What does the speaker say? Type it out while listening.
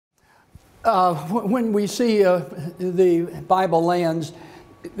When we see the Bible lands,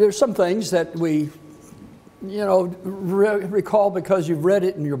 there's some things that we, recall because you've read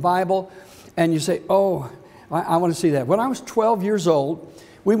it in your Bible, and you say, oh, I want to see that. When I was 12 years old,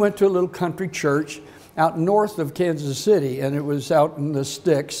 we went to a little country church out north of Kansas City, and it was out in the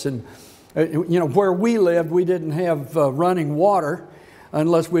sticks. And, where we lived, we didn't have running water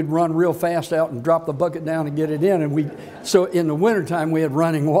unless we'd run real fast out and drop the bucket down and get it in. And so in the wintertime, we had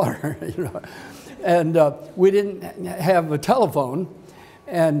running water, And we didn't have a telephone,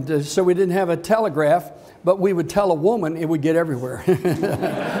 and so we didn't have a telegraph, but we would tell a woman, it would get everywhere.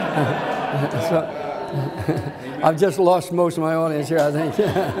 I've just lost most of my audience here, I think.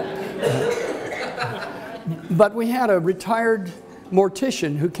 But we had a retired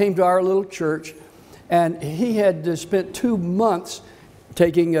mortician who came to our little church, and he had spent 2 months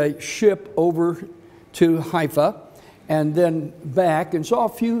taking a ship over to Haifa and then back, and saw a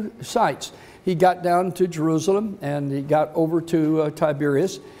few sites. He got down to Jerusalem, and he got over to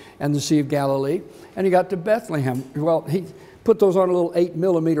Tiberias and the Sea of Galilee, and he got to Bethlehem. Well, he put those on a little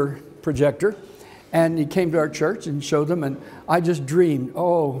 8mm projector, and he came to our church and showed them, and I just dreamed,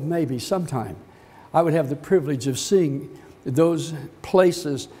 oh, maybe sometime I would have the privilege of seeing those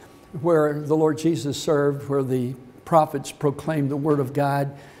places where the Lord Jesus served, where the prophets proclaimed the Word of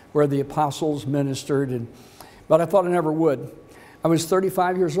God, where the apostles ministered. But I thought I never would. I was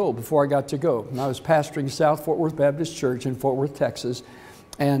 35 years old before I got to go. And I was pastoring South Fort Worth Baptist Church in Fort Worth, Texas.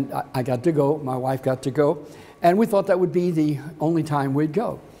 And I got to go. My wife got to go. And we thought that would be the only time we'd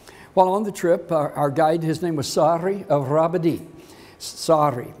go. While on the trip, our guide, his name was Sari of Rabadi.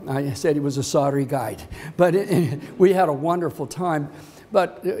 Sari. I said he was a Sari guide. But we had a wonderful time.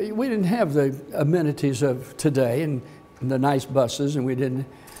 But we didn't have the amenities of today and the nice buses, and we didn't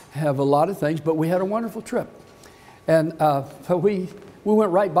have a lot of things, but we had a wonderful trip. And we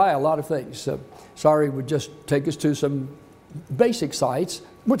went right by a lot of things. Sari would just take us to some basic sites,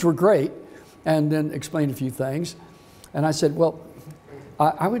 which were great, and then explain a few things. And I said, well,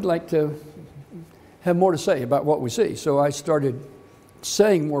 I would like to have more to say about what we see. So I started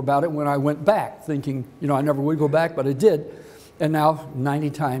saying more about it when I went back, thinking, I never would go back, but I did. And now 90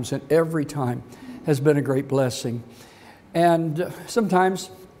 times, and every time has been a great blessing. And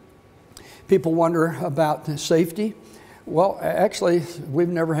sometimes people wonder about safety. Well, actually, we've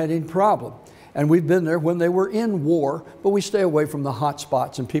never had any problem. And we've been there when they were in war, but we stay away from the hot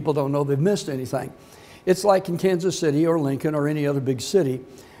spots, and people don't know they've missed anything. It's like in Kansas City or Lincoln or any other big city.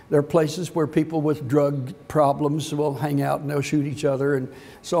 There are places where people with drug problems will hang out and they'll shoot each other and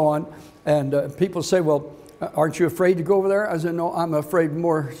so on. And people say, well, aren't you afraid to go over there? I said, no, I'm afraid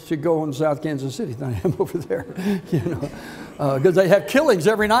more to go in South Kansas City than I am over there, because they have killings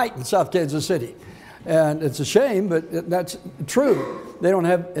every night in South Kansas City. And it's a shame, but that's true. They don't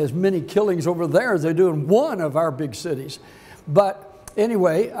have as many killings over there as they do in one of our big cities. But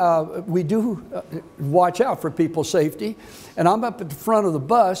anyway, we do watch out for people's safety. And I'm up at the front of the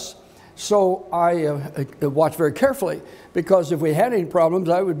bus, so I watch very carefully, because if we had any problems,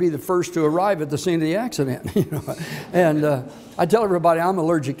 I would be the first to arrive at the scene of the accident. And I tell everybody I'm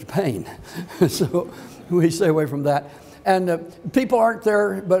allergic to pain, so we stay away from that. And people aren't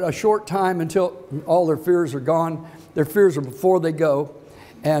there but a short time until all their fears are gone. Their fears are before they go,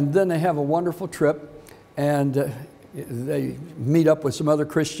 and then they have a wonderful trip, and they meet up with some other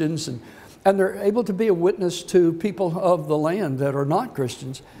Christians, and they're able to be a witness to people of the land that are not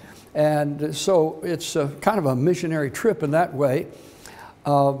Christians. And so it's kind of a missionary trip in that way.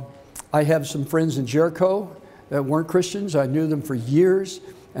 I have some friends in Jericho that weren't Christians. I knew them for years,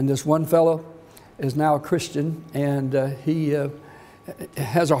 and this one fellow is now a Christian, and he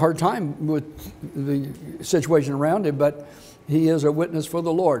has a hard time with the situation around him, but he is a witness for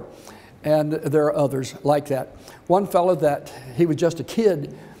the Lord. And there are others like that. One fellow that he was just a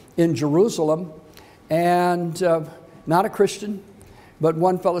kid in Jerusalem, and not a Christian, but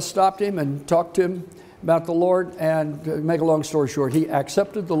one fellow stopped him and talked to him about the Lord, and to make a long story short, he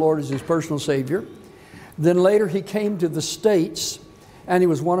accepted the Lord as his personal Savior. Then later he came to the States, and he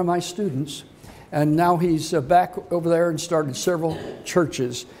was one of my students, and now he's back over there and started several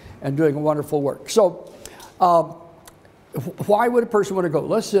churches and doing a wonderful work. So why would a person want to go?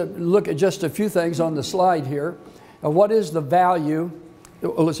 Let's look at just a few things on the slide here. What is the value?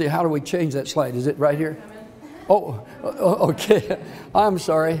 Let's see, how do we change that slide? Is it right here? Oh, okay. I'm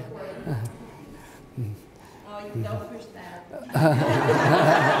sorry. Oh, you don't push that.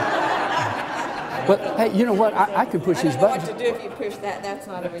 But hey, you know what? I could push these buttons. I don't know what to do if you push that. That's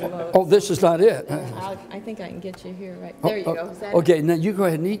not a remote. Oh, this is not it. I think I can get you here. Right there. You go. Is that okay, now you go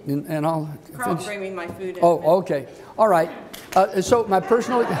ahead and eat, and I'll. Carl, bring me my food. Oh, okay. All right. So my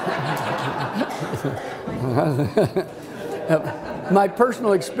personal my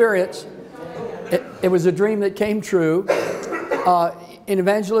personal experience, it was a dream that came true. In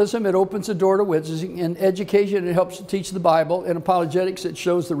evangelism, it opens the door to witnessing. In education, it helps to teach the Bible. In apologetics, it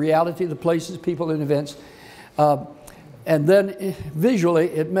shows the reality of the places, people, and events. And then visually,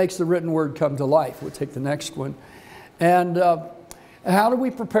 it makes the written word come to life. We'll take the next one. And how do we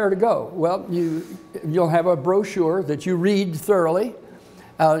prepare to go? Well, you'll have a brochure that you read thoroughly.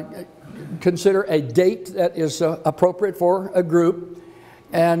 Consider a date that is appropriate for a group.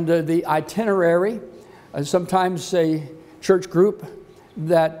 And the itinerary, sometimes a church group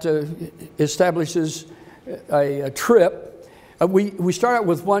that establishes a trip. We start out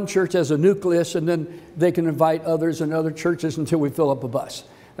with one church as a nucleus, and then they can invite others and other churches until we fill up a bus.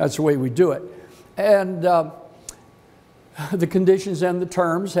 That's the way we do it. And the conditions and the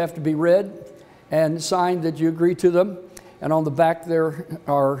terms have to be read and signed that you agree to them. And on the back there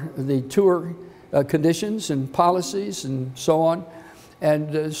are the tour conditions and policies and so on.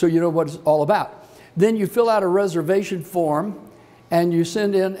 And so you know what it's all about. Then you fill out a reservation form and you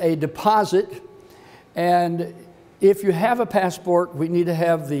send in a deposit. And if you have a passport, we need to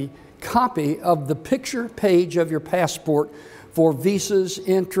have the copy of the picture page of your passport for visas,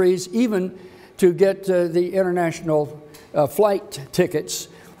 entries, even to get the international flight tickets,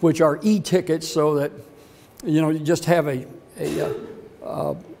 which are e-tickets, so that you just have a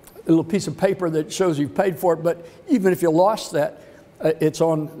little piece of paper that shows you've paid for it. But even if you lost that, it's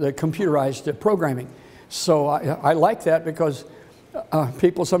on the computerized programming. So I like that because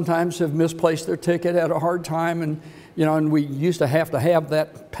people sometimes have misplaced their ticket, had a hard time, and we used to have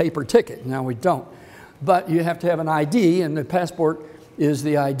that paper ticket. Now we don't. But you have to have an ID, and the passport is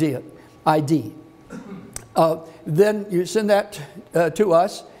the ID. Then you send that to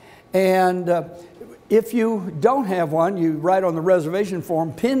us, and if you don't have one, you write on the reservation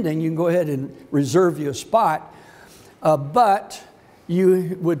form, pending. You can go ahead and reserve you a spot, but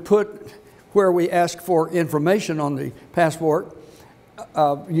you would put where we ask for information on the passport.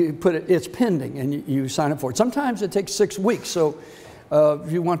 You put it's pending, and you sign up for it. Sometimes it takes 6 weeks, so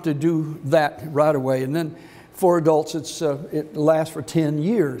if you want to do that right away. And then for adults, it lasts for 10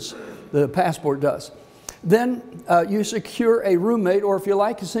 years. The passport does. Then you secure a roommate, or if you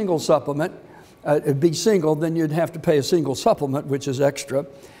like a single supplement, be single, then you'd have to pay a single supplement, which is extra.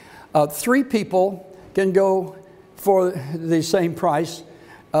 3 people can go for the same price,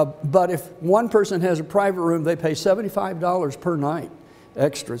 but if one person has a private room, they pay $75 per night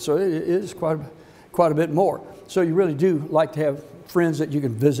extra. So it is quite a bit more. So you really do like to have friends that you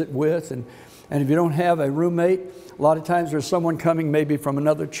can visit with, and if you don't have a roommate, a lot of times there's someone coming maybe from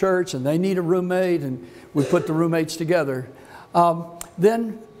another church and they need a roommate, and we put the roommates together.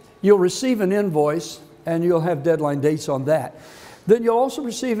 Then you'll receive an invoice, and you'll have deadline dates on that. Then you'll also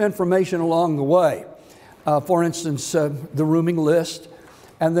receive information along the way. For instance, the rooming list,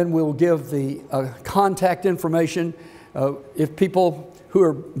 and then we'll give the contact information. If people who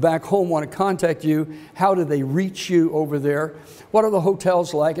are back home want to contact you, how do they reach you over there? What are the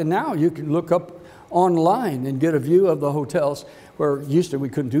hotels like? And now you can look up online and get a view of the hotels, where used to we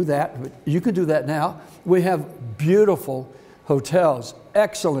couldn't do that, but you can do that now. We have beautiful hotels,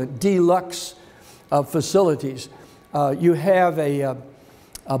 excellent deluxe facilities. You have a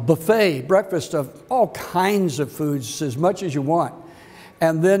buffet, breakfast of all kinds of foods, as much as you want.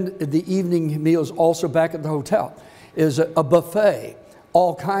 And then the evening meals also back at the hotel is a buffet,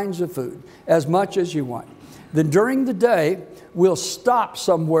 all kinds of food, as much as you want. Then during the day, we'll stop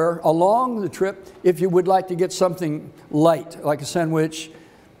somewhere along the trip if you would like to get something light, like a sandwich,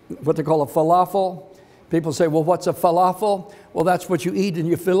 what they call a falafel. People say, well, what's a falafel? Well, that's what you eat and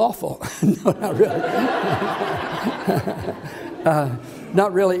you feel awful. No, not really.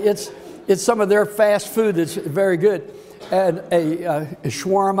 Not really. It's some of their fast food that's very good. And a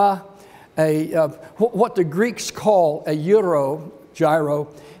shawarma, what the Greeks call a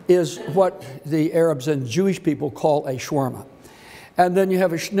gyro, is what the Arabs and Jewish people call a shawarma. And then you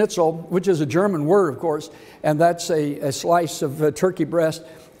have a schnitzel, which is a German word, of course, and that's a slice of turkey breast,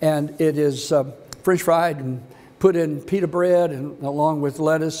 and it is French fried and put in pita bread, and along with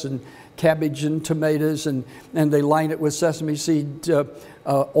lettuce and cabbage and tomatoes, and they line it with sesame seed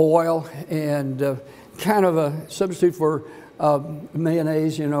oil, and kind of a substitute for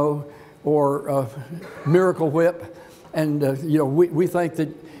mayonnaise, or Miracle Whip. And we think that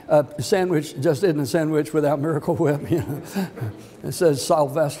a sandwich just isn't a sandwich without Miracle Whip. It says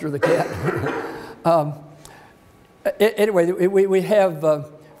Sylvester the cat. Anyway, we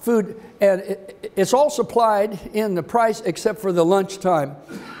have food, and it's all supplied in the price except for the lunchtime,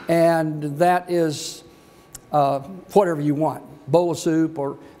 and that is whatever you want, bowl of soup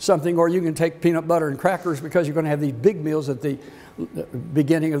or something, or you can take peanut butter and crackers because you're going to have these big meals at the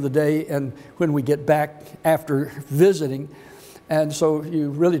beginning of the day and when we get back after visiting. And so you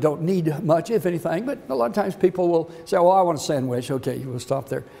really don't need much, if anything, but a lot of times people will say, oh, I want a sandwich. Okay, we'll stop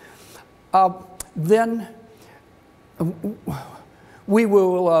there. Then we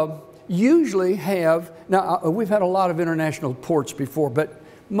will usually have, now we've had a lot of international ports before, but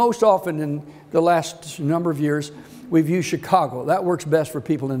most often in the last number of years, we've used Chicago. That works best for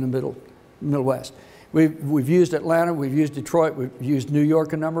people in the Middle West. We've used Atlanta, we've used Detroit, we've used New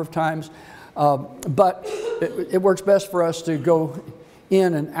York a number of times. But it works best for us to go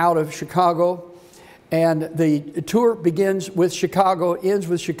in and out of Chicago. And the tour begins with Chicago, ends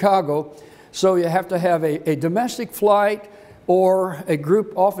with Chicago. So you have to have a domestic flight, or a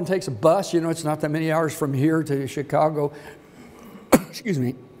group often takes a bus. You know, it's not that many hours from here to Chicago, excuse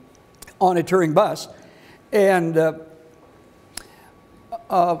me, on a touring bus. And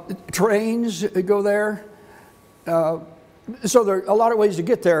trains go there. So there are a lot of ways to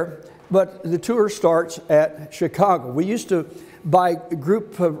get there. But the tour starts at Chicago. We used to buy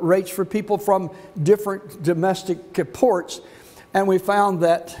group rates for people from different domestic ports, and we found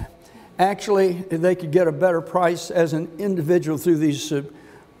that actually they could get a better price as an individual through these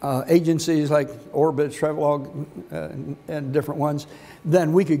agencies like Orbitz, Travelog, and different ones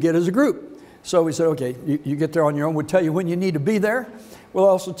than we could get as a group. So we said, okay, you get there on your own. We'll tell you when you need to be there. We'll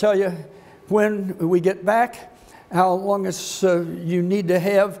also tell you when we get back, how long you need to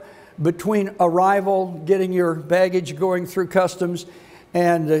have between arrival, getting your baggage going through customs,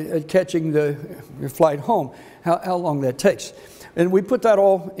 and catching your flight home, how long that takes. And we put that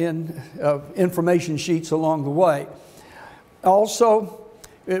all in information sheets along the way. Also,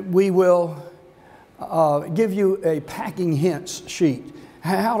 we will give you a packing hints sheet,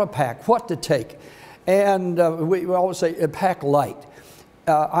 how to pack, what to take. And we always say pack light.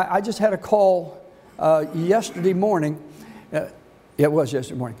 I just had a call yesterday morning, it was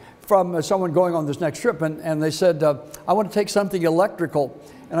yesterday morning, from someone going on this next trip, and they said, I want to take something electrical.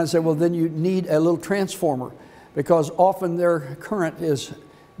 And I said, well, then you need a little transformer, because often their current is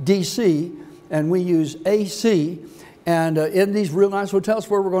DC, and we use AC. And in these real nice hotels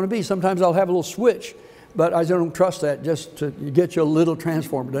where we're going to be, sometimes I'll have a little switch, but I don't trust that, just to get you a little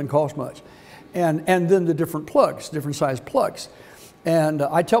transformer. It doesn't cost much. And then the different plugs, different size plugs. And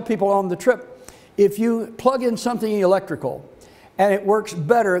I tell people on the trip, if you plug in something electrical, and it works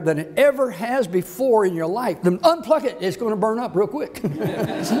better than it ever has before in your life, then unplug it. It's going to burn up real quick.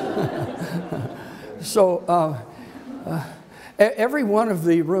 So every one of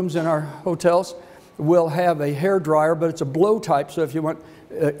the rooms in our hotels will have a hair dryer, but it's a blow type. So if you want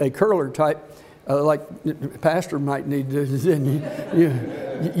a curler type, like Pastor might need, then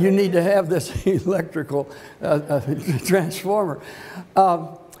you need to have this electrical transformer.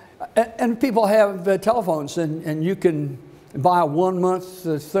 And people have telephones, and you can buy a 1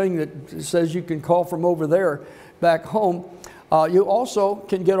 month thing that says you can call from over there back home. You also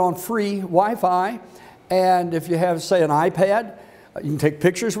can get on free Wi-Fi, and if you have, say, an iPad, you can take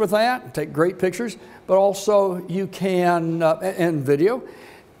pictures with that, take great pictures, but also you can, and video,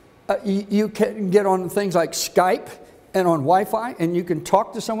 you can get on things like Skype and on Wi-Fi, and you can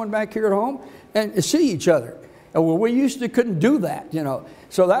talk to someone back here at home and see each other. Well, we used to couldn't do that, you know,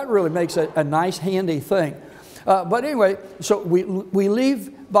 so that really makes it a nice, handy thing. But anyway, so we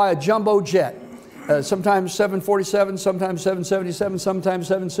leave by a jumbo jet, sometimes 747, sometimes 777, sometimes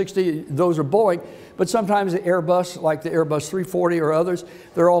 760. Those are Boeing, but sometimes the Airbus, like the Airbus 340 or others,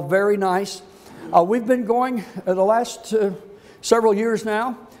 they're all very nice. We've been going the last several years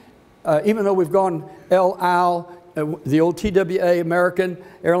now, even though we've gone El Al, the old TWA, American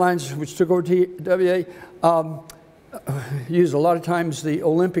Airlines, which took over TWA, used a lot of times the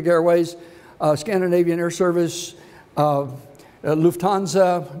Olympic Airways, Scandinavian Air Service,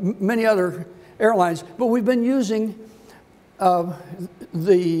 Lufthansa, many other airlines, but we've been using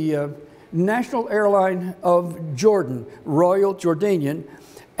the national airline of Jordan, Royal Jordanian,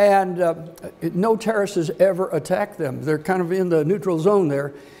 and no terrorist has ever attacked them. They're kind of in the neutral zone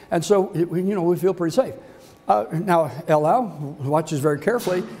there, and so we feel pretty safe. Now El Al watches very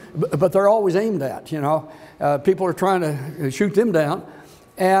carefully, but they're always aimed at. People are trying to shoot them down.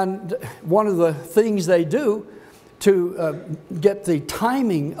 And one of the things they do to get the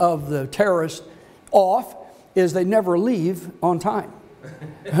timing of the terrorist off is they never leave on time.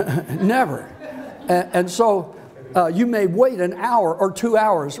 Never. And so You may wait an hour or 2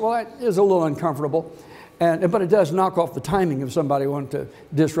 hours. Well, that is a little uncomfortable, but it does knock off the timing if somebody wanted to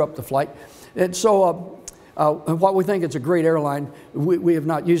disrupt the flight. And so while we think it's a great airline, we have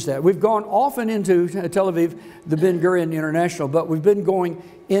not used that. We've gone often into Tel Aviv, the Ben Gurion International, but we've been going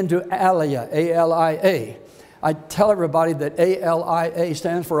into Alia, A-L-I-A. I tell everybody that ALIA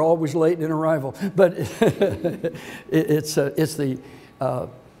stands for always late in arrival, but it's the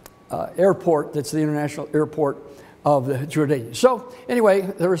airport that's the international airport of the Jordanian. So anyway,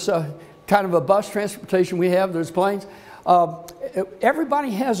 there's kind of a bus transportation we have. There's planes.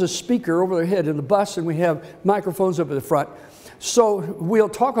 Everybody has a speaker over their head in the bus, and we have microphones up at the front. So we'll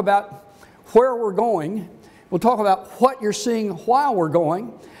talk about where we're going. We'll talk about what you're seeing while we're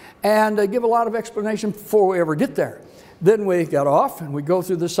going, and give a lot of explanation before we ever get there. Then we get off and we go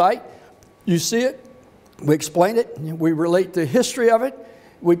through the site. You see it, we explain it, we relate the history of it.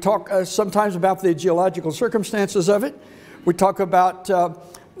 We talk sometimes about the geological circumstances of it. We talk about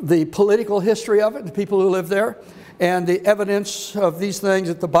the political history of it, the people who live there, and the evidence of these things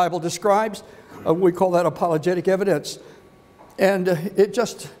that the Bible describes. We call that apologetic evidence. And it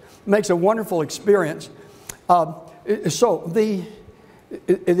just makes a wonderful experience. So the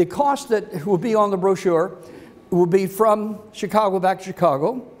cost that will be on the brochure will be from Chicago back to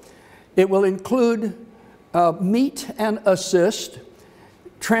Chicago. It will include meet and assist,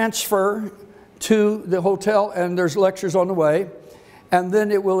 transfer to the hotel, and there's lectures on the way. And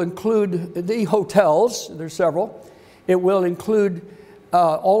then it will include the hotels, there's several. It will include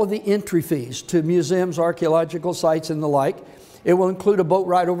all of the entry fees to museums, archaeological sites, and the like. It will include a boat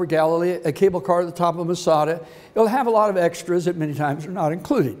ride over Galilee, a cable car at the top of Masada. It'll have a lot of extras that many times are not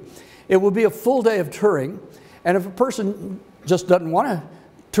included. It will be a full day of touring, and if a person just doesn't want to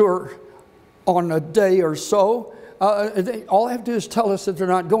tour on a day or so, all they have to do is tell us that they're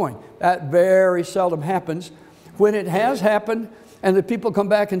not going. That very seldom happens. When it has happened, and the people come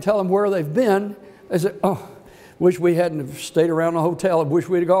back and tell them where they've been, they say, oh, wish we hadn't stayed around the hotel, and wish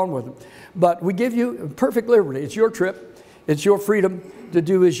we'd have gone with them. But we give you perfect liberty. It's your trip. It's your freedom to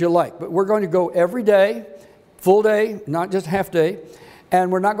do as you like. But we're going to go every day, full day, not just half day.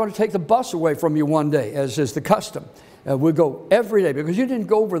 And we're not going to take the bus away from you one day, as is the custom. We'll go every day, because you didn't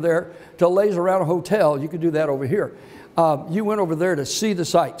go over there to laze around a hotel. You could do that over here. You went over there to see the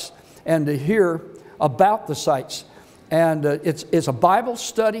sights and to hear about the sights. And it's a Bible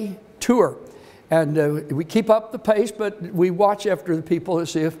study tour. And we keep up the pace, but we watch after the people to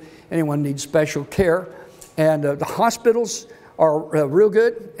see if anyone needs special care. And the hospitals are real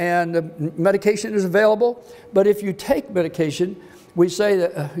good, and medication is available. But if you take medication, we say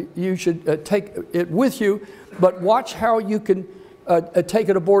that you should take it with you, but watch how you can take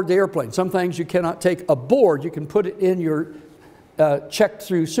it aboard the airplane. Some things you cannot take aboard. You can put it in your checked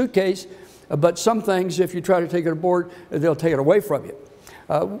through suitcase, but some things, if you try to take it aboard, they'll take it away from you.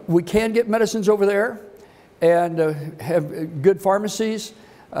 We can get medicines over there, and have good pharmacies,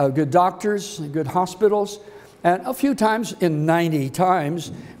 good doctors, good hospitals, and a few times, in 90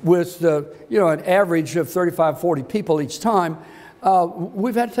 times, with an average of 35, 40 people each time,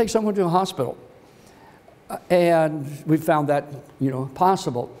 we've had to take someone to a hospital. And we found that,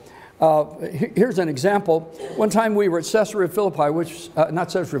 possible. Here's an example. One time we were at Caesarea Philippi, not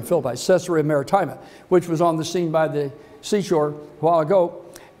Caesarea Philippi, Caesarea Maritima, which was on the scene by the seashore a while ago.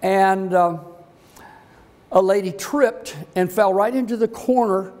 And a lady tripped and fell right into the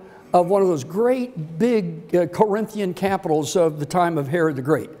corner of one of those great big Corinthian capitals of the time of Herod the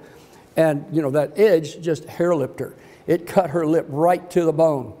Great. And, that edge just hair-lipped her. It cut her lip right to the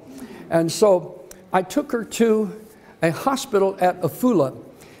bone. And so I took her to a hospital at Afula.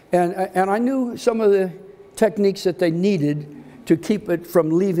 And I knew some of the techniques that they needed to keep it from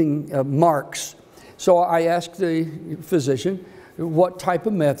leaving marks. So I asked the physician what type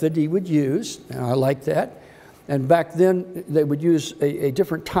of method he would use, and I liked that. And back then, they would use a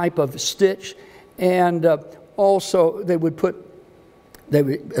different type of stitch, and also they would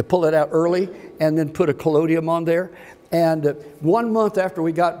pull it out early and then put a collodium on there. And 1 month after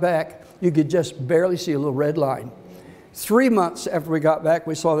we got back, you could just barely see a little red line. 3 months after we got back,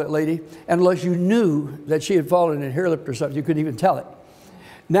 we saw that lady, and unless you knew that she had fallen and hair-lipped or something, you couldn't even tell it.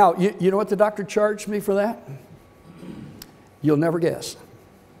 Now, you know what the doctor charged me for that? You'll never guess.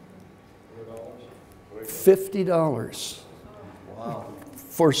 $50. Wow.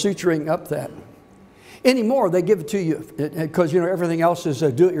 For suturing up that. Anymore, they give it to you because everything else is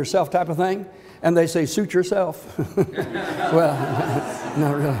a do-it-yourself type of thing, and they say suit yourself. Well,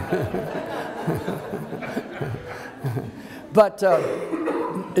 not really. But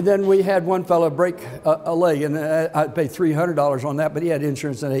then we had one fellow break a leg, and I paid $300 on that, but he had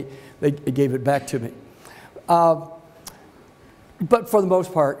insurance, and they gave it back to me. But for the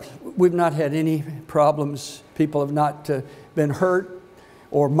most part, we've not had any problems. People have not been hurt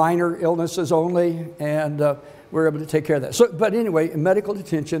or minor illnesses only, and we're able to take care of that. So, but anyway, medical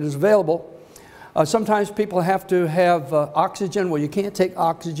detention is available. Sometimes people have to have oxygen. Well, you can't take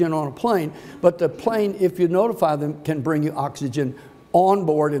oxygen on a plane, but the plane, if you notify them, can bring you oxygen on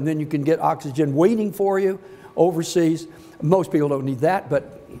board, and then you can get oxygen waiting for you overseas. Most people don't need that,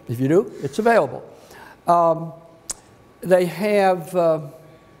 but if you do, it's available. They have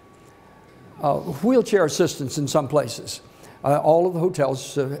wheelchair assistance in some places. All of the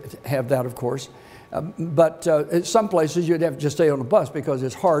hotels have that, of course. But in some places you'd have to just stay on a bus because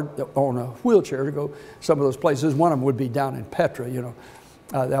it's hard on a wheelchair to go some of those places. One of them would be down in Petra, you know.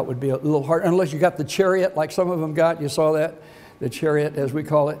 That would be a little hard, unless you got the chariot like some of them got. You saw that? The chariot, as we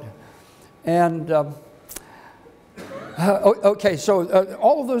call it. And, okay, so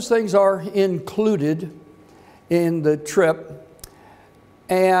all of those things are included in the trip.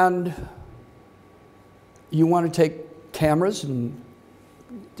 And you want to take cameras and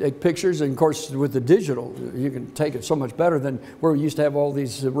take pictures, and of course with the digital you can take it so much better than where we used to have all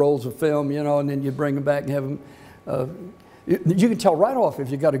these rolls of film, you know, and then you bring them back and have them. You can tell right off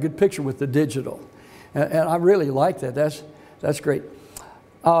if you got a good picture with the digital, and I really like that. That's great.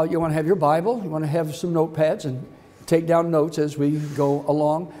 You want to have your Bible, you want to have some notepads and take down notes as we go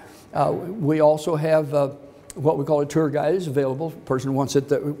along. We also have what we call a tour guide is available. A person wants it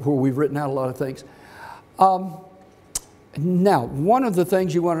where we've written out a lot of things. Now, one of the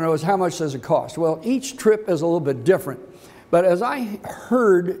things you want to know is how much does it cost? Well, each trip is a little bit different. But as I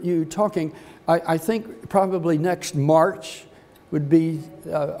heard you talking, I think probably next March would be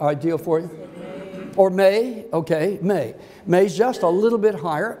ideal for you. Or May, okay, May. May's just a little bit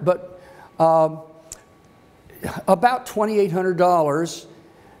higher, but about $2,800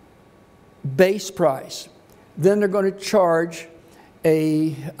 base price. Then they're going to charge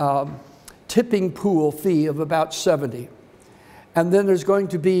a tipping pool fee of about $70. And then there's going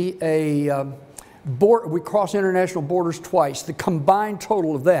to be a we cross international borders twice. The combined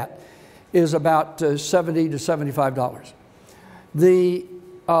total of that is about $70 to $75. The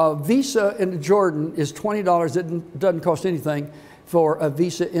visa into Jordan is $20. It doesn't cost anything for a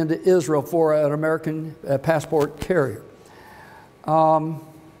visa into Israel for an American passport carrier.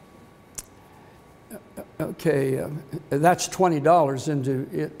 Okay, that's $20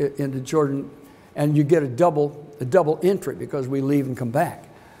 into Jordan, and you get a double entry because we leave and come back,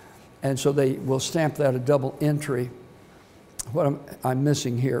 and so they will stamp that a double entry. What am I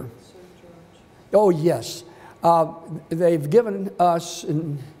missing here? Oh yes, they've given us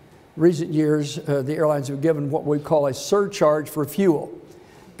in recent years. The airlines have given what we call a surcharge for fuel,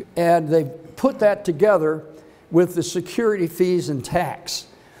 and they've put that together with the security fees and tax.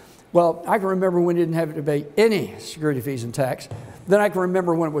 Well, I can remember when you didn't have to pay any security fees and tax. Then I can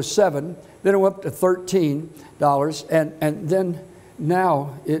remember when it was $7. Then it went up to $13, and then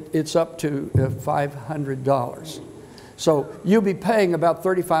now it's up to $500. So you'll be paying about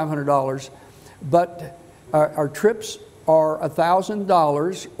 $3,500, but our trips are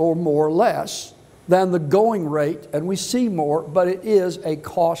 $1,000 or more less than the going rate, and we see more, but it is a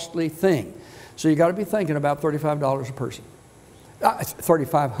costly thing. So you got to be thinking about $35 a person.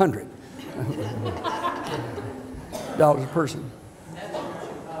 $3,500 a person.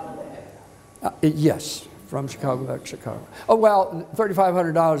 Yes, from Chicago back to Chicago. Oh well,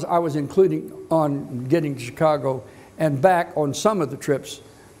 $3,500 I was including on getting to Chicago and back on some of the trips.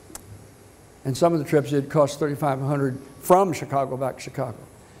 And some of the trips it cost $3,500 from Chicago back to Chicago.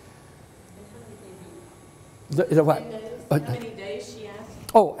 What? How many days, she asked?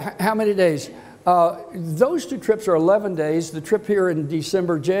 Oh, how many days? Those two trips are 11 days. The trip here in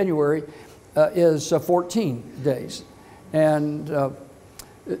December, January is 14 days. And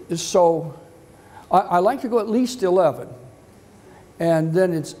so I like to go at least 11. And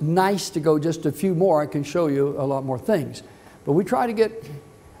then it's nice to go just a few more. I can show you a lot more things. But we try to get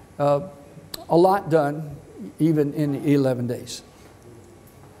a lot done even in 11 days.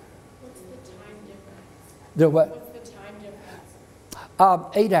 What's the time difference? The what? What's the time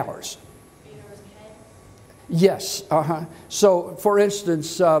difference? 8 hours. Yes. So, for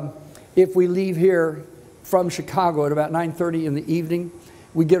instance, if we leave here from Chicago at about 9:30 in the evening,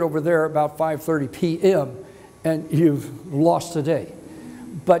 we get over there about 5:30 p.m., and you've lost a day.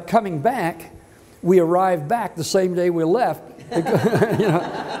 But coming back, we arrive back the same day we left. You know,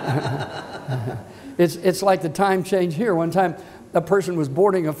 it's like the time change here. One time, a person was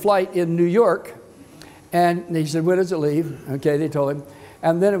boarding a flight in New York, and he said, "When does it leave?" Okay, they told him.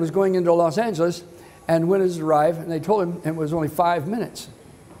 And then it was going into Los Angeles. And when does it arrive? And they told him it was only 5 minutes.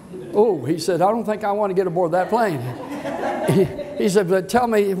 Oh, he said, I don't think I want to get aboard that plane. He said, but tell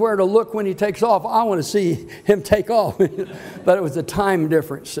me where to look when he takes off. I want to see him take off. But it was the time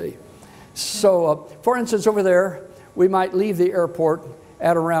difference, see. So, for instance, over there, we might leave the airport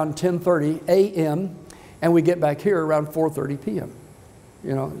at around 10:30 a.m. and we get back here around 4:30 p.m.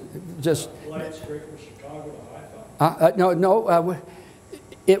 You know, just... Flight straight from Chicago to Haifa? No.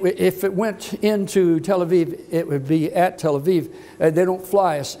 If it went into Tel Aviv, it would be at Tel Aviv. They don't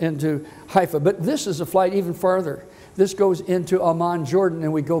fly us into Haifa. But this is a flight even farther. This goes into Amman, Jordan,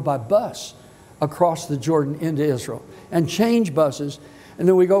 and we go by bus across the Jordan into Israel and change buses. And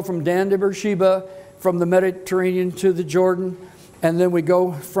then we go from Dan to Beersheba, from the Mediterranean to the Jordan, and then we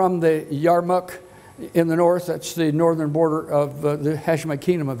go from the Yarmouk in the north, that's the northern border of the Hashemite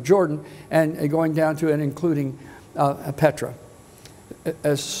Kingdom of Jordan, and going down to and including Petra.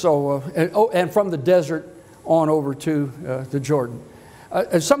 And from the desert on over to the Jordan.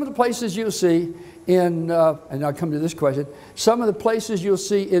 And some of the places you'll see in, and I'll come to this question, some of the places you'll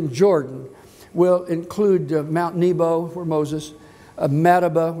see in Jordan will include Mount Nebo, where Moses,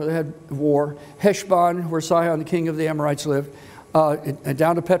 Madaba, where they had war, Heshbon, where Sihon, the king of the Amorites, lived, and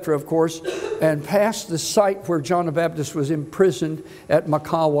down to Petra, of course, and past the site where John the Baptist was imprisoned at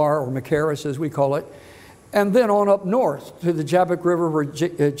Makawar, or Machaerus as we call it, and then on up north to the Jabbok River where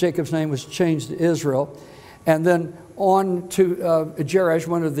Jacob's name was changed to Israel, and then on to Jerash,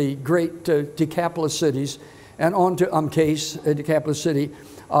 one of the great Decapolis cities, and on to Amkes, a Decapolis city,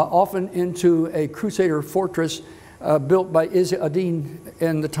 often into a Crusader fortress built by Izz-ad-Din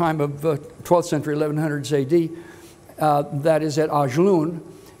in the time of 12th century, 1100s AD. That is at Ajlun,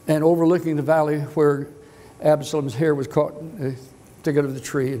 and overlooking the valley where Absalom's hair was caught to go to the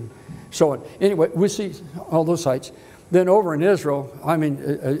tree and so on. Anyway, we see all those sites. Then over in Israel, I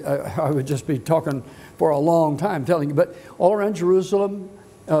mean, I would just be talking for a long time telling you, but all around Jerusalem,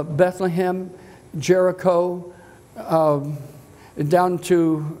 Bethlehem, Jericho, down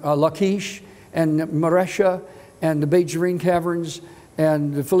to Lachish and Maresha and the Beit Jerin caverns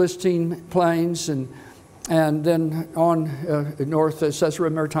and the Philistine plains, and then on north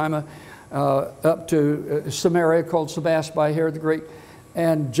Caesarea Maritima, up to Samaria called Sebas by Herod the Great,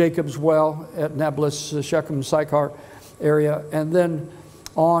 and Jacob's well at Nablus, Shechem, Sychar area, and then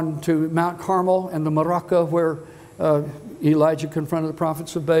on to Mount Carmel and the Maraka where Elijah confronted the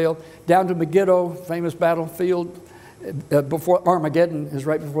prophets of Baal, down to Megiddo, famous battlefield before Armageddon is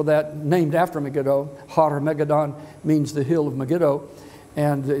right before that, named after Megiddo. Har Megiddon means the hill of Megiddo,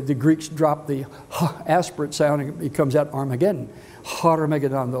 and the Greeks dropped the aspirate sound and it comes out Armageddon. Har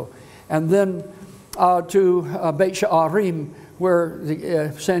Megiddon though. And then to Beit Sha'arim, where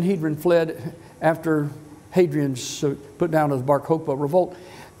the Sanhedrin fled after Hadrian's put down of the Bar Kokhba revolt.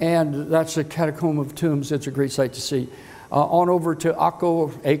 And that's a catacomb of tombs. It's a great sight to see. On over to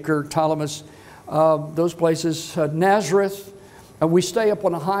Akko, Acre, Ptolemais, those places. Nazareth, we stay up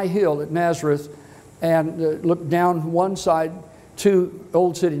on a high hill at Nazareth and look down one side to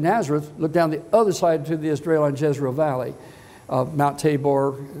Old City Nazareth, look down the other side to the Israel and Jezreel Valley, Mount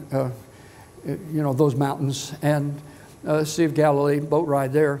Tabor, you know, those mountains, and Sea of Galilee, boat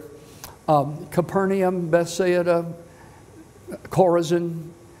ride there. Capernaum, Bethsaida, Chorazin,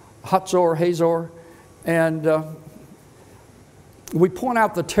 Hatzor, Hazor, and we point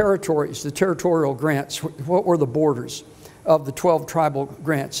out the territories, the territorial grants. What were the borders of the 12 tribal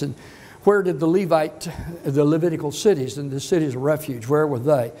grants, and where did the Levitical cities and the cities of refuge, where were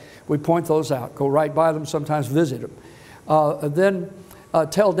they? We point those out, go right by them, sometimes visit them. Then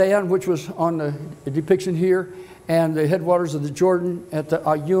Tel Dan, which was on the depiction here, and the headwaters of the Jordan at the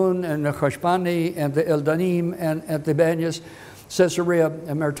Ayun and the Heshbani and the Eldanim and at the Banyas, Caesarea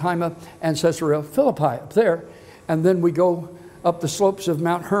Maritima and Caesarea Philippi up there. And then we go up the slopes of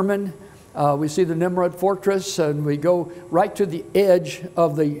Mount Hermon. We see the Nimrod fortress, and we go right to the edge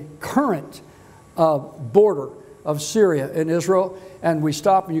of the current border of Syria and Israel. And we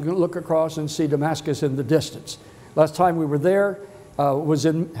stop, and you can look across and see Damascus in the distance. Last time we were there was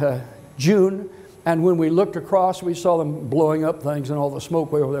in June. And when we looked across, we saw them blowing up things and all the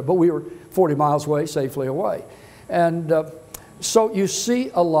smoke way over there. But we were 40 miles away, safely away. And so you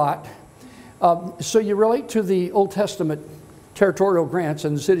see a lot. So you relate to the Old Testament territorial grants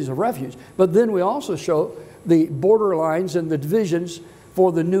and the cities of refuge. But then we also show the border lines and the divisions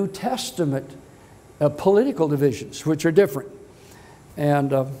for the New Testament political divisions, which are different.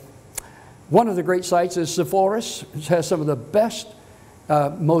 And one of the great sites is Sepphoris, which has some of the best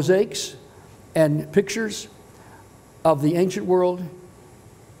mosaics and pictures of the ancient world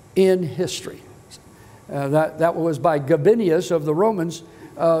in history. That was by Gabinius of the Romans.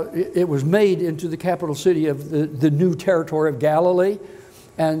 It was made into the capital city of the new territory of Galilee.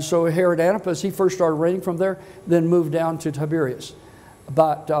 And so Herod Antipas, he first started reigning from there, then moved down to Tiberias.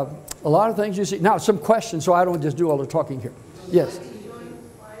 But a lot of things you see. Now, some questions, so I don't just do all the talking here. Yes?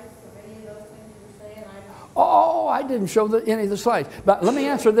 Oh, I didn't show any of the slides. But let me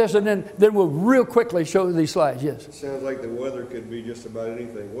answer this, and then we'll real quickly show these slides. Yes? It sounds like the weather could be just about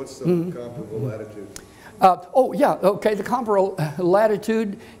anything. What's the comparable latitude? Oh, yeah, okay. The comparable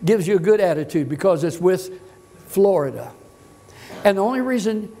latitude gives you a good attitude because it's with Florida. And the only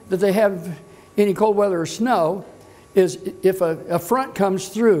reason that they have any cold weather or snow is if a front comes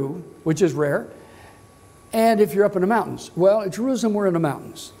through, which is rare, and if you're up in the mountains. Well, at Jerusalem, we're in the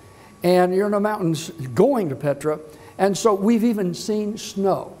mountains. And you're in the mountains going to Petra. And so we've even seen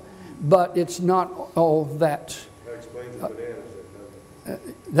snow. But it's not all that. That explains the bananas.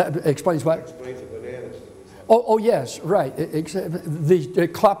 That explains what? That explains the bananas. Oh yes, right. The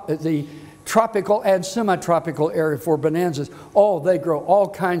tropical and semi-tropical area for bonanzas, they grow all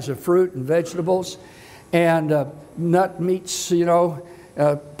kinds of fruit and vegetables and nut meats, you know,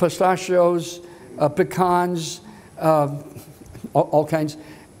 pistachios, pecans, all kinds,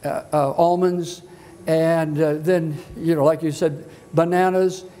 almonds, and then, you know, like you said,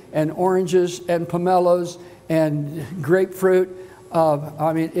 bananas and oranges and pomelos and grapefruit.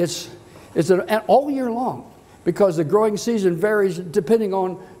 I mean, it's all year long, because the growing season varies depending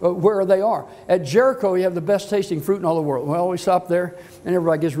on where they are. At Jericho, you have the best tasting fruit in all the world. We always stop there, and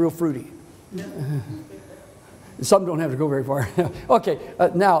everybody gets real fruity. Some don't have to go very far. Okay,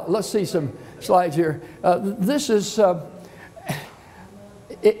 now let's see some slides here. This is,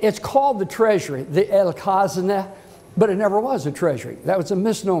 it's called the treasury, the El Khazanah, but it never was a treasury. That was a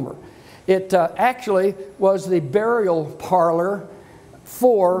misnomer. It actually was the burial parlor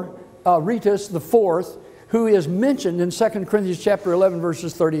for Aretas IV, who is mentioned in 2 Corinthians chapter 11,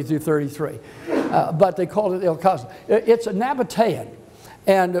 verses 30 through 33. But they called it El Khazanah. It's a Nabatean.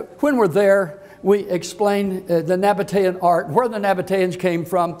 And when we're there, we explain the Nabatean art, where the Nabateans came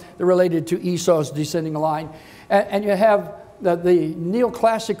from. They're related to Esau's descending line. And you have the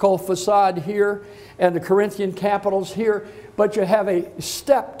neoclassical facade here and the Corinthian capitals here, but you have a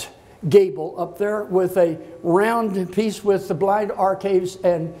stepped gable up there with a round piece with the blind arcades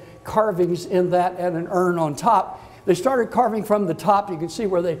and carvings in that and an urn on top. They started carving from the top. You can see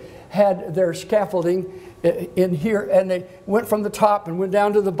where they had their scaffolding in here, and they went from the top and went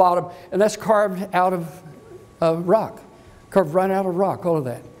down to the bottom, and that's carved out of rock, carved right out of rock, all of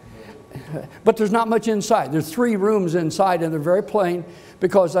that. But there's not much inside. There's 3 rooms inside, and they're very plain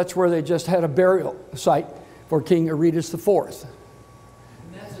because that's where they just had a burial site for King Aretas IV. And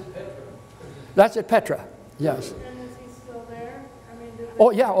that's at Petra. That's at Petra, yes. And is he still there? I mean, Oh,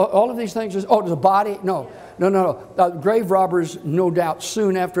 yeah, all of these things. The body? No. Grave robbers, no doubt,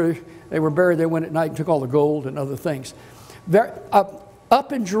 soon after they were buried, they went at night and took all the gold and other things.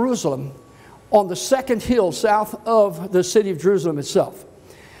 Up in Jerusalem, on the second hill south of the city of Jerusalem itself,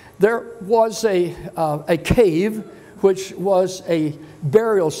 there was a cave, which was a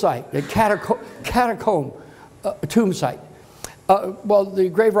burial site, a catacomb tomb site. Well, the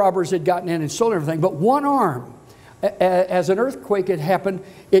grave robbers had gotten in and stolen everything, but one arm, as an earthquake had happened,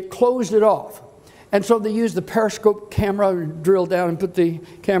 it closed it off. And so they used the periscope camera and drilled down and put the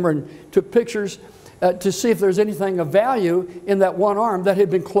camera and took pictures to see if there's anything of value in that one arm that had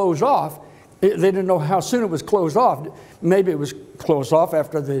been closed off. They didn't know how soon it was closed off. Maybe it was closed off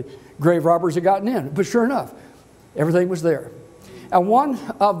after the grave robbers had gotten in. But sure enough, everything was there. And one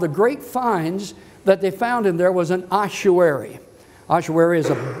of the great finds that they found in there was an ossuary. Ossuary is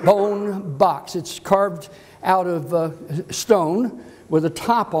a bone box. It's carved out of stone with a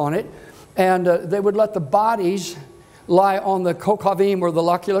top on it. And they would let the bodies lie on the kokavim or the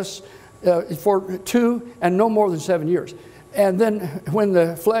loculus for 2 and no more than 7 years. And then when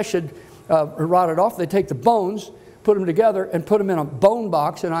the flesh had rotted off, they take the bones, put them together, and put them in a bone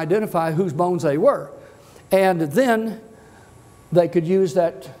box and identify whose bones they were. And then they could use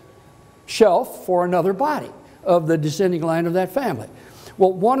that shelf for another body of the descending line of that family.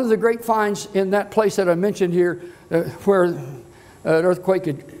 Well, one of the great finds in that place that I mentioned here, where an earthquake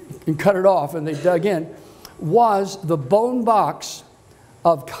had cut it off and they dug in, was the bone box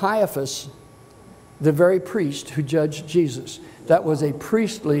of Caiaphas, the very priest who judged Jesus. That was a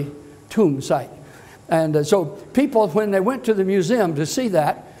priestly tomb site. And so people, when they went to the museum to see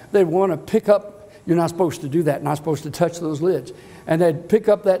that, they'd want to pick up, you're not supposed to do that, not supposed to touch those lids. And they'd pick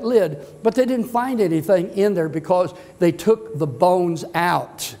up that lid, but they didn't find anything in there because they took the bones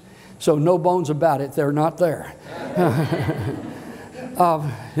out. So no bones about it, they're not there.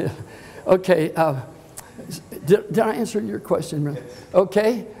 Okay, did I answer your question?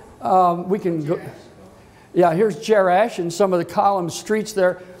 Okay, we can go. Yeah, here's Jerash and some of the column streets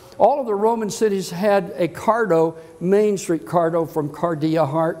there. All of the Roman cities had a Cardo, Main Street Cardo from Cardia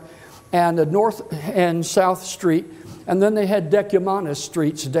Heart, and a north and south street. And then they had decumanus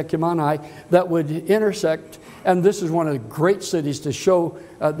streets, decumani, that would intersect. And this is one of the great cities to show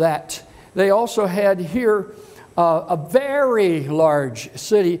that. They also had here a very large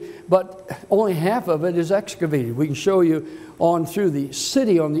city, but only half of it is excavated. We can show you on through the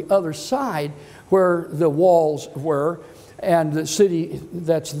city on the other side where the walls were, and the city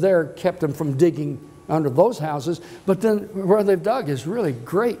that's there kept them from digging under those houses. But then where they've dug is really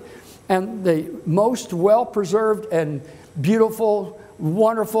great. And the most well-preserved and beautiful,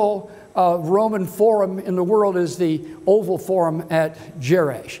 wonderful Roman forum in the world is the Oval Forum at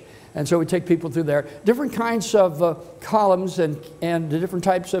Jerash. And so we take people through there. Different kinds of columns and the different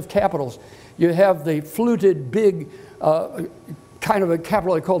types of capitals. You have the fluted big kind of a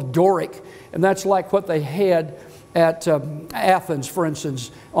capital they call Doric, and that's like what they had at Athens, for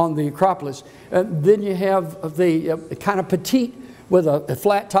instance, on the Acropolis. And then you have the kind of petite with a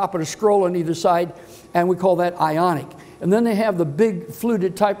flat top and a scroll on either side, and we call that Ionic. And then they have the big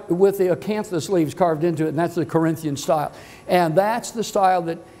fluted type with the acanthus leaves carved into it, and that's the Corinthian style. And that's the style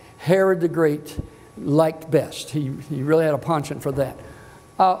that Herod the Great liked best. He really had a penchant for that.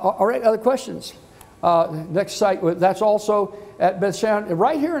 All right, other questions? Next site, that's also at Bethshan.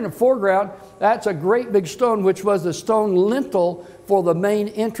 Right here in the foreground, that's a great big stone, which was the stone lintel for the main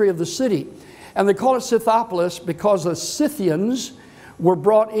entry of the city. And they call it Scythopolis because the Scythians were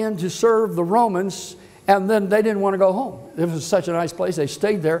brought in to serve the Romans, and then they didn't want to go home. It was such a nice place. They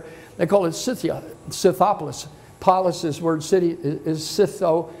stayed there. They call it Scythopolis. Polis is word city is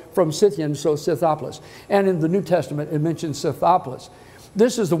Scytho from Scythian, so Scythopolis. And in the New Testament, it mentions Scythopolis.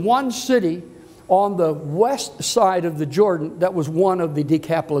 This is the one city on the west side of the Jordan that was one of the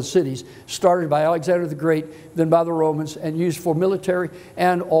Decapolis cities, started by Alexander the Great, then by the Romans, and used for military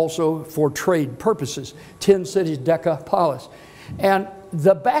and also for trade purposes. 10 cities, Decapolis. And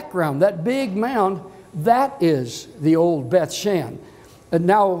the background, that big mound, that is the old Bethshan. And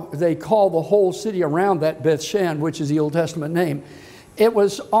now they call the whole city around that Bethshan, which is the Old Testament name. It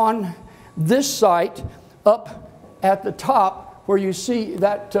was on this site up at the top where you see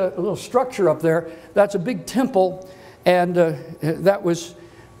that little structure up there. That's a big temple, and that was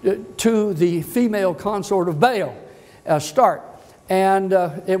to the female consort of Baal, Astarte. And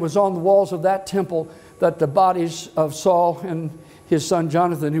it was on the walls of that temple that the bodies of Saul and his son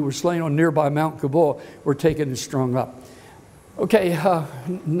Jonathan, who were slain on nearby Mount Gilboa, were taken and strung up. Okay,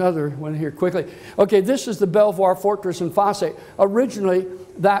 another one here quickly. Okay, this is the Belvoir Fortress in Fosse. Originally,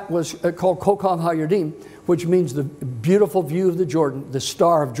 that was called Kokham HaYardim, which means the beautiful view of the Jordan, the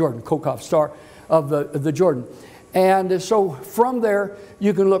star of Jordan, Kokham, star of the Jordan. And so from there,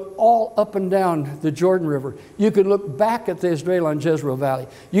 you can look all up and down the Jordan River. You can look back at the Israel and Jezreel Valley.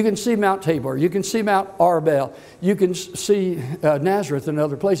 You can see Mount Tabor. You can see Mount Arbel. You can see Nazareth and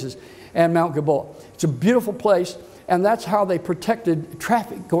other places, and Mount Gilboa. It's a beautiful place, and that's how they protected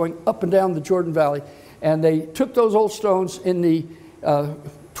traffic going up and down the Jordan Valley. And they took those old stones in the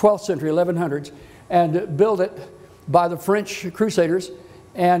 12th century, 1100s, and built it by the French Crusaders.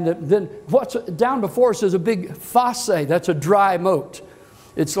 And then what's down before us is a big fosse. That's a dry moat.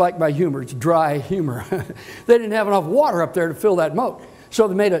 It's like my humor. It's dry humor. They didn't have enough water up there to fill that moat. So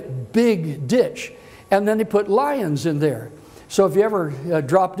they made a big ditch. And then they put lions in there. So if you ever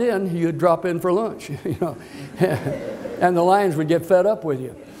dropped in, you'd drop in for lunch. You know, and the lions would get fed up with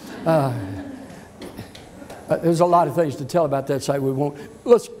you. There's a lot of things to tell about that site. We won't.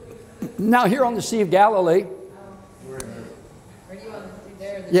 Let's now here on the Sea of Galilee. Are you on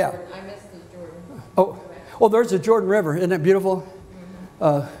there? The Yeah. Jordan? I missed the Jordan. Oh, there's the Jordan River. Isn't that beautiful?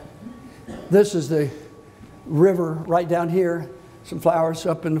 This is the river right down here. Some flowers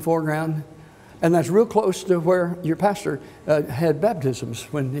up in the foreground. And that's real close to where your pastor had baptisms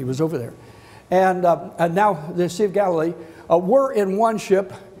when he was over there. And now the Sea of Galilee. We're in one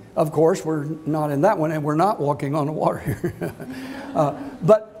ship. Of course, we're not in that one, and we're not walking on the water here.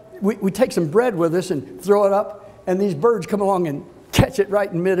 But we take some bread with us and throw it up, and these birds come along and catch it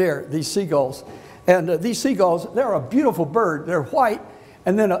right in midair, these seagulls. And these seagulls, they're a beautiful bird. They're white,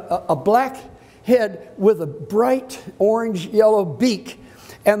 and then a black head with a bright orange yellow beak.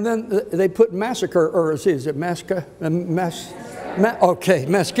 And then they put mascara, or is it mascara? Okay,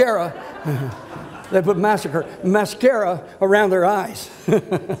 mascara. They put mascara around their eyes.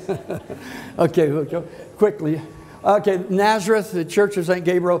 Okay, we'll go quickly. Okay, Nazareth, the Church of St.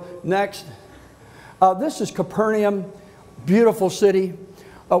 Gabriel. Next. This is Capernaum, beautiful city.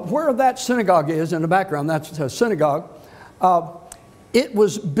 Where that synagogue is in the background, that's a synagogue. It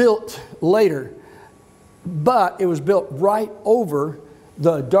was built later. but it was built right over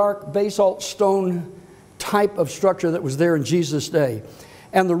the dark basalt stone type of structure that was there in Jesus' day.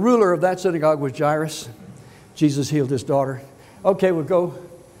 And the ruler of that synagogue was Jairus. Jesus healed his daughter. Okay, we'll go.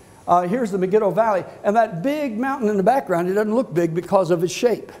 Here's the Megiddo Valley. And that big mountain in the background, it doesn't look big because of its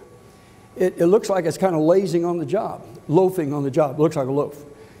shape. It looks like it's kind of lazing on the job, loafing on the job. It looks like a loaf,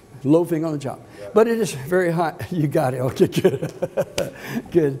 loafing on the job. But it is very high. You got it. Okay, good.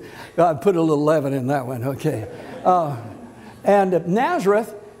 Good. I put a little leaven in that one. Okay. And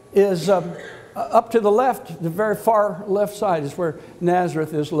Nazareth is up to the left, the very far left side is where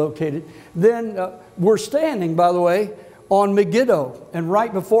Nazareth is located. Then we're standing, by the way, on Megiddo. And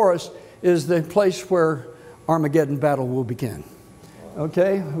right before us is the place where Armageddon battle will begin.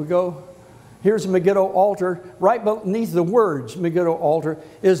 Okay, we go. Here's a Megiddo altar. Right beneath the words Megiddo altar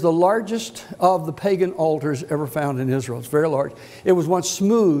is the largest of the pagan altars ever found in Israel. It's very large. It was once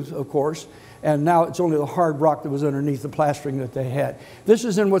smooth, of course, and now it's only the hard rock that was underneath the plastering that they had. This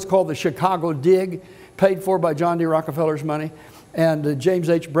is in what's called the Chicago Dig, paid for by John D. Rockefeller's money. And James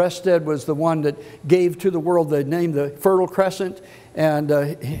H. Breasted was the one that gave to the world the name, the Fertile Crescent.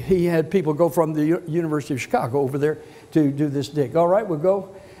 And he had people go from the University of Chicago over there to do this dig. All right, we'll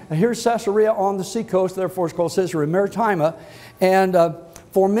go. Here's Caesarea on the seacoast, therefore it's called Caesarea Maritima. And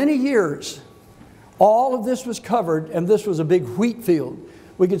for many years, all of this was covered, and this was a big wheat field.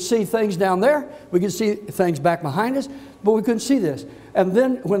 We could see things down there, we could see things back behind us, but we couldn't see this. And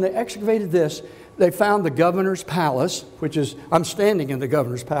then when they excavated this, they found the governor's palace, which is, I'm standing in the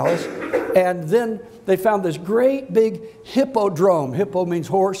governor's palace, and then they found this great big hippodrome. Hippo means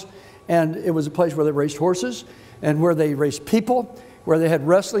horse, and it was a place where they raced horses and where they raced people, where they had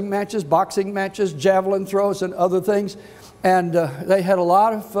wrestling matches, boxing matches, javelin throws, and other things. And they had a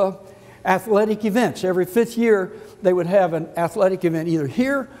lot of athletic events. Every 5th year, they would have an athletic event either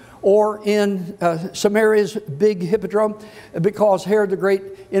here or in Samaria's big hippodrome, because Herod the Great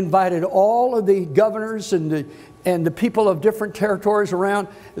invited all of the governors and the people of different territories around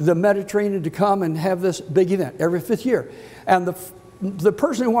the Mediterranean to come and have this big event every 5th year. And the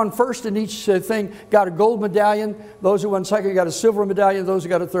person who won first in each thing got a gold medallion. Those who won second got a silver medallion. Those who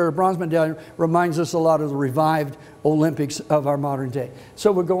got a third, a bronze medallion. Reminds us a lot of the revived Olympics of our modern day.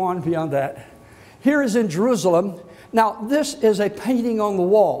 So we'll go on beyond that. Here is in Jerusalem. Now, this is a painting on the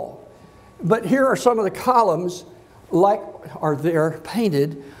wall. But here are some of the columns, like are there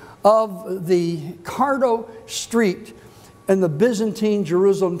painted, of the Cardo Street in the Byzantine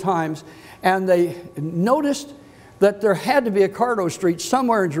Jerusalem times. And they noticed that there had to be a Cardo Street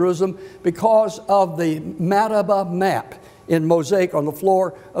somewhere in Jerusalem because of the Madaba map in mosaic on the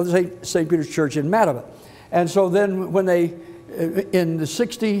floor of the St. Peter's Church in Madaba. And so then when they, in the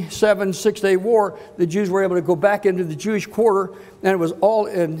 67 Six-Day War, the Jews were able to go back into the Jewish quarter, and it was all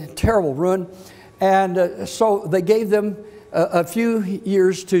in terrible ruin. And so they gave them a few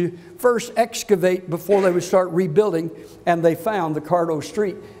years to first excavate before they would start rebuilding, and they found the Cardo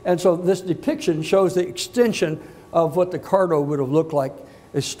Street. And so this depiction shows the extension of what the Cardo would have looked like,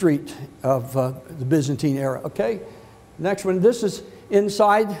 a street of the Byzantine era. Okay, next one. This is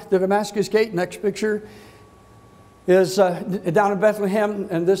inside the Damascus Gate. Next picture is down in Bethlehem,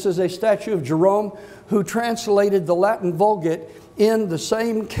 and this is a statue of Jerome, who translated the Latin Vulgate in the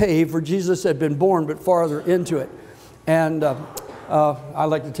same cave where Jesus had been born, but farther into it. And I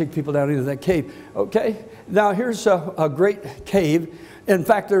like to take people down into that cave. Okay, now here's a great cave. In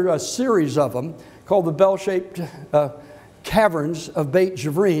fact, there are a series of them called the bell-shaped caverns of Beit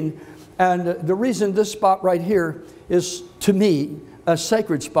Jivrin. And the reason this spot right here is, to me, a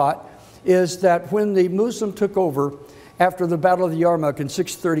sacred spot is that when the Muslim took over after the Battle of the Yarmouk in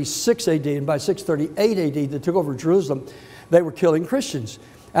 636 AD, and by 638 AD they took over Jerusalem, they were killing Christians.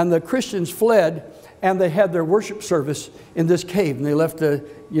 And the Christians fled, and they had their worship service in this cave, and they left the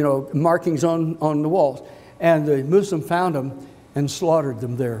markings on the walls. And the Muslim found them and slaughtered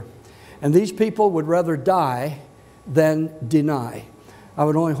them there. And these people would rather die than deny. I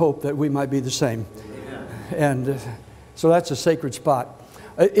would only hope that we might be the same. And so that's a sacred spot.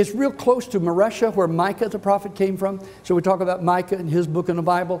 It's real close to Maresha, where Micah the prophet came from. So we talk about Micah and his book in the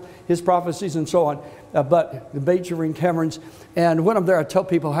Bible, his prophecies and so on. But the Beit Jivrin caverns, and when I'm there I tell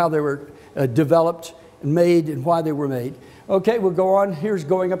people how they were developed and made and why they were made. Okay, we'll go on. Here's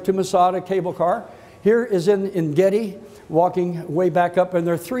going up to Masada cable car. Here is in Gedi, walking way back up, and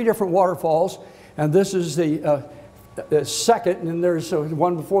there are 3 different waterfalls, and this is the second, and there's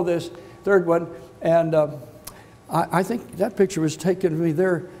one before this, third one, and I think that picture was taken of me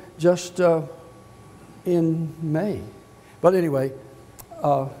there just in May. But anyway,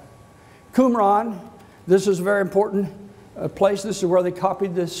 Qumran, this is a very important place. This is where they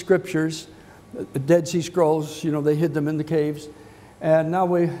copied the scriptures the Dead Sea Scrolls, you know, they hid them in the caves. And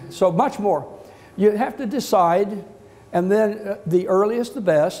now so much more. You have to decide, and then the earliest the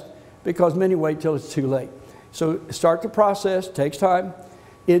best, because many wait till it's too late. So start the process, takes time.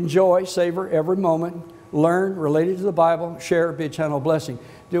 Enjoy, savor every moment. Learn, related to the Bible, share, be a channel of blessing.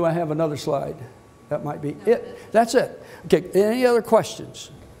 Do I have another slide? That might be it. That's it. Okay, any other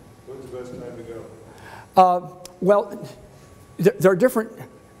questions? When's the best time to go? Well, there are different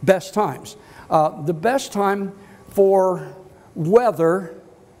best times. The best time for weather,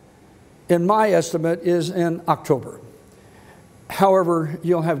 in my estimate, is in October. However,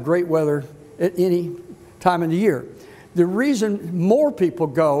 you'll have great weather at any time of the year. The reason more people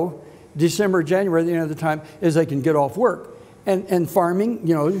go December, January, at the end of the time, is they can get off work. And farming,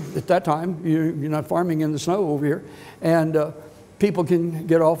 you know, at that time, you're not farming in the snow over here. And people can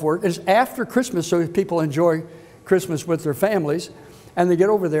get off work. It's after Christmas, so people enjoy Christmas with their families. And they get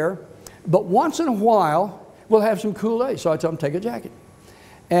over there. But once in a while, we'll have some cool days. So I tell them, take a jacket.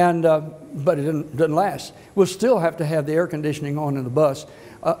 And, but it doesn't last. We'll still have to have the air conditioning on in the bus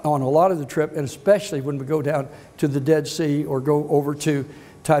on a lot of the trip, and especially when we go down to the Dead Sea or go over to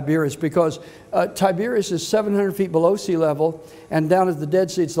Tiberias, because Tiberias is 700 feet below sea level, and down at the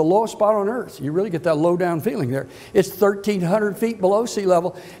Dead Sea, it's the lowest spot on earth. You really get that low down feeling there. It's 1,300 feet below sea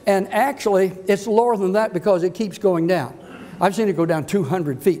level, and actually it's lower than that because it keeps going down. I've seen it go down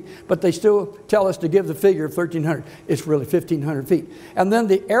 200 feet, but they still tell us to give the figure of 1,300. It's really 1,500 feet. And then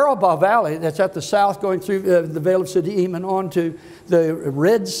the Arabah Valley, that's at the south, going through the Vale of Siddim and on to the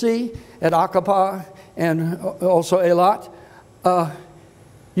Red Sea at Aqaba and also Eilat.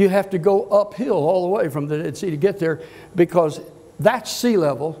 You have to go uphill all the way from the Dead Sea to get there, because that's sea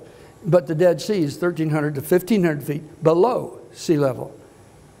level, but the Dead Sea is 1,300 to 1,500 feet below sea level.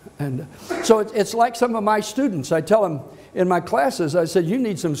 And so it's like some of my students. I tell them in my classes, I said, you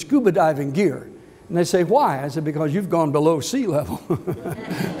need some scuba diving gear. And they say, why? I said, because you've gone below sea level.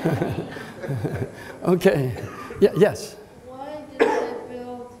 Okay. Yeah, yes? Why did they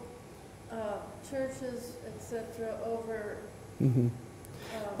build churches, etc., over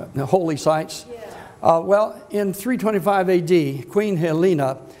The holy sites? yeah. Well, in 325 AD, Queen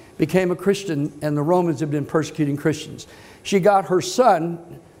Helena became a Christian, and the Romans had been persecuting Christians. She got her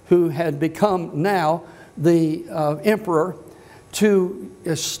son, who had become now the emperor, to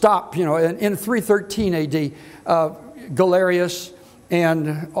stop, you know, in 313 AD, Galerius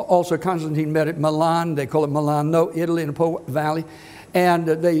and also Constantine met at Milan. They call it Milano, Italy, in the Po Valley. And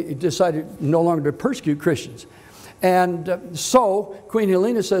they decided no longer to persecute Christians. And so Queen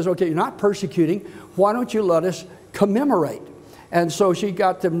Helena says, okay, you're not persecuting. Why don't you let us commemorate? And so she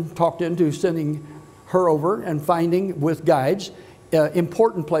got them talked into sending her over and finding with guides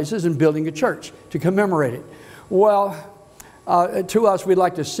important places and building a church to commemorate it. Well, to us, we'd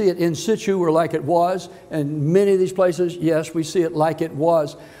like to see it in situ or like it was. And many of these places, yes, we see it like it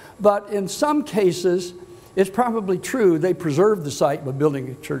was. But in some cases, it's probably true they preserved the site by building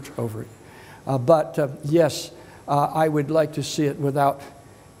a church over it. Yes, I would like to see it without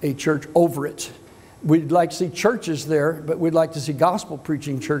a church over it. We'd like to see churches there, but we'd like to see gospel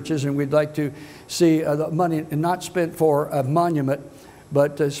preaching churches, and we'd like to see the money not spent for a monument,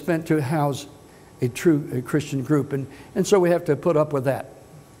 but spent to house a true Christian group. And so we have to put up with that.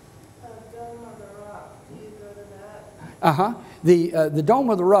 Dome of the Rock, do you go to that? The Dome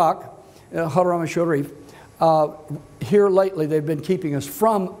of the Rock, Haram al-Sharif, here lately they've been keeping us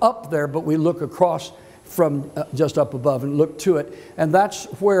from up there, but we look across from just up above and look to it. And that's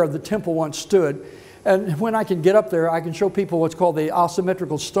where the temple once stood. And when I can get up there, I can show people what's called the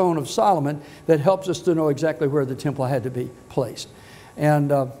asymmetrical stone of Solomon that helps us to know exactly where the temple had to be placed. And,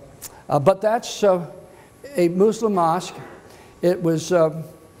 but that's a Muslim mosque. It was,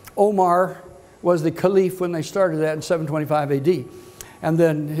 Omar was the caliph when they started that in 725 AD. And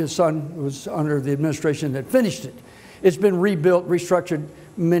then his son was under the administration that finished it. It's been rebuilt, restructured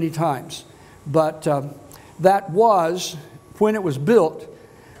many times. But that was, when it was built,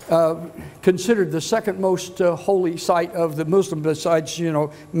 considered the second most holy site of the Muslim besides, you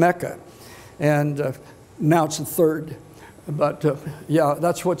know, Mecca. And now it's the third. But yeah,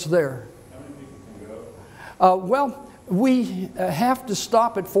 that's what's there. How many people can go? Well, we have to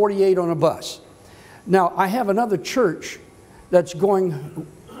stop at 48 on a bus. Now, I have another church that's going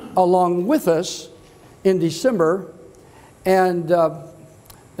along with us in December. And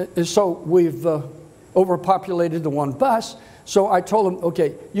so we've overpopulated the one bus. So I told them,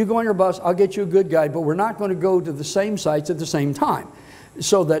 okay, you go on your bus, I'll get you a good guide, but we're not going to go to the same sites at the same time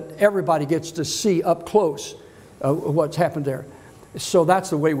so that everybody gets to see up close what's happened there. So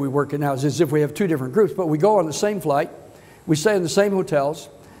that's the way we work it now, is as if we have two different groups, but we go on the same flight, we stay in the same hotels,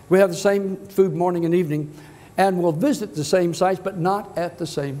 We have the same food morning and evening, and we'll visit the same sites, but not at the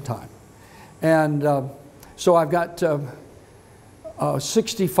same time. And so I've got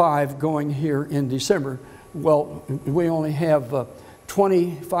 65 going here in December. Well, we only have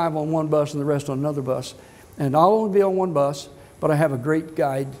 25 on one bus and the rest on another bus. And I'll only be on one bus, but I have a great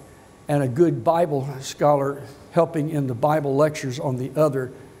guide and a good Bible scholar helping in the Bible lectures on the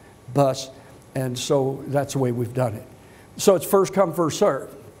other bus. And so that's the way we've done it. So it's first come, first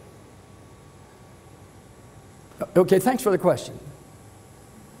serve. Okay, thanks for the question.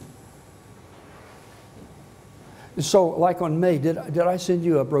 So like on May, did I send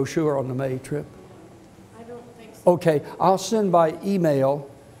you a brochure on the May trip? I don't think so. Okay, I'll send by email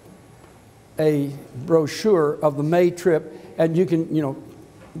a brochure of the May trip, and you can, you know,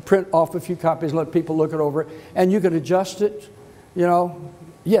 print off a few copies and let people look it over, and you can adjust it, you know.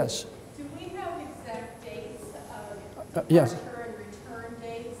 Yes. Do we have exact dates of Yes. departure and return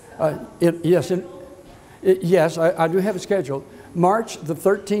dates? Yes, yes, I do have it scheduled. March the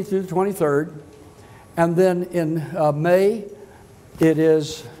 13th through the 23rd, and then in May it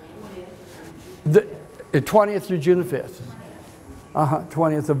is the 20th through June the 5th.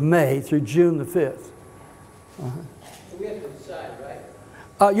 20th of May through June the 5th. We have to decide,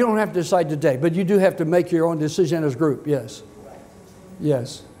 right? You don't have to decide today, but you do have to make your own decision as a group, yes.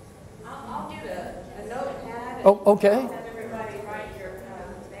 Yes. I'll get a notepad. And Oh, okay. I'll have everybody write your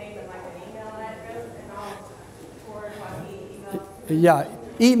name and like an email address, and I'll forward what he emails. Yeah,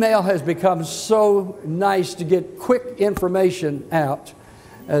 email has become so nice to get quick information out.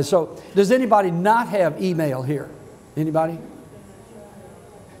 So, does anybody not have email here? Anybody?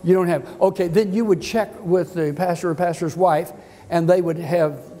 You don't have? Okay, then you would check with the pastor or pastor's wife, and they would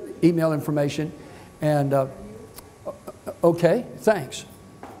have email information. And okay, thanks.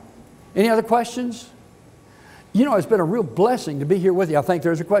 Any other questions? You know, it's been a real blessing to be here with you. I think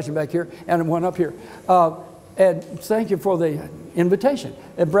there's a question back here and one up here. And thank you for the invitation.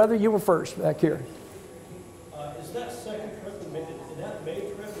 And brother, you were first back here. Is that second trip, is that May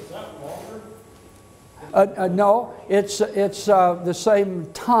trip, is that longer? No, it's the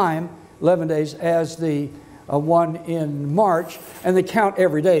same time, 11 days, as the one in March, and they count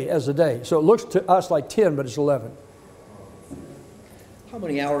every day as a day. So it looks to us like 10, but it's 11. How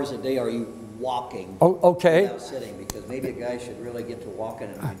many hours a day are you walking? Oh, okay. Without sitting? Because maybe a guy should really get to walking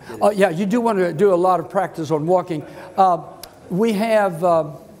and get Oh, yeah, you do want to do a lot of practice on walking. We have,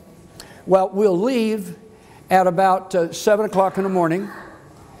 well, we'll leave at about 7 o'clock in the morning.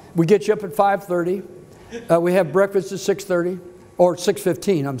 We get you up at 5:30. We have breakfast at 6:30, or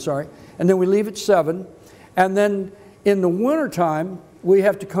 6:15, I'm sorry. And then we leave at 7. And then in the wintertime, we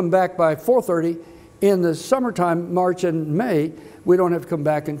have to come back by 4:30. In the summertime, March and May, we don't have to come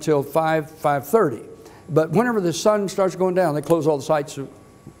back until 5:30. But whenever the sun starts going down, they close all the sites, so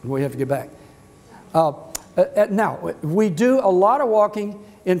we have to get back. Now, we do a lot of walking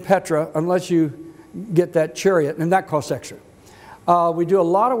in Petra, unless you get that chariot, and that costs extra. We do a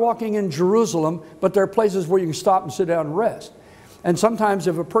lot of walking in Jerusalem, but there are places where you can stop and sit down and rest. And sometimes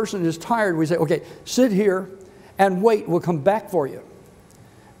if a person is tired, we say, okay, sit here and wait, we'll come back for you.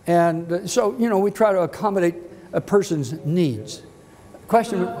 And so, you know, we try to accommodate a person's needs.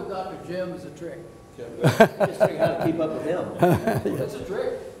 Question? Keeping up with Dr. Jim is a trick. just figuring how to keep up with him. That's a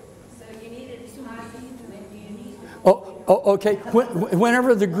trick. So you needed time, and do you need? Okay.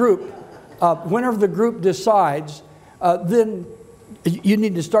 Whenever the group decides, then you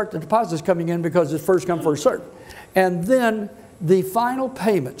need to start the deposits coming in because it's first come, first served. And then the final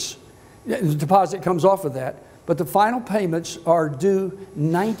payments, the deposit comes off of that, but the final payments are due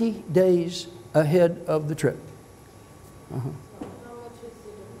 90 days ahead of the trip. How much is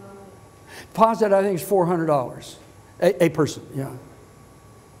the deposit? Deposit, I think, is $400 a person. Yeah. Right.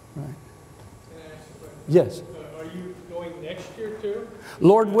 Can I ask a question? Yes. Are you going next year too?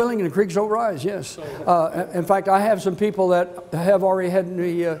 Lord willing, and the creeks don't rise. Yes. In fact, I have some people that have already had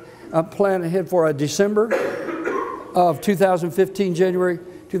me plan ahead for a December of 2015, January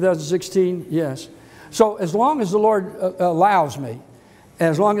 2016. Yes. So as long as the Lord allows me,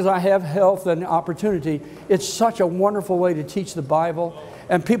 as long as I have health and opportunity, it's such a wonderful way to teach the Bible.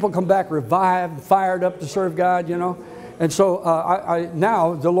 And people come back revived, fired up to serve God, you know. And so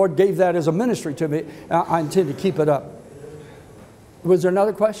now the Lord gave that as a ministry to me. I intend to keep it up. Was there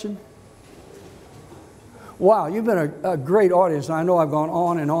another question? Wow, you've been a great audience. I know I've gone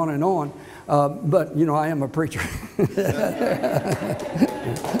on and on and on, but, you know, I am a preacher.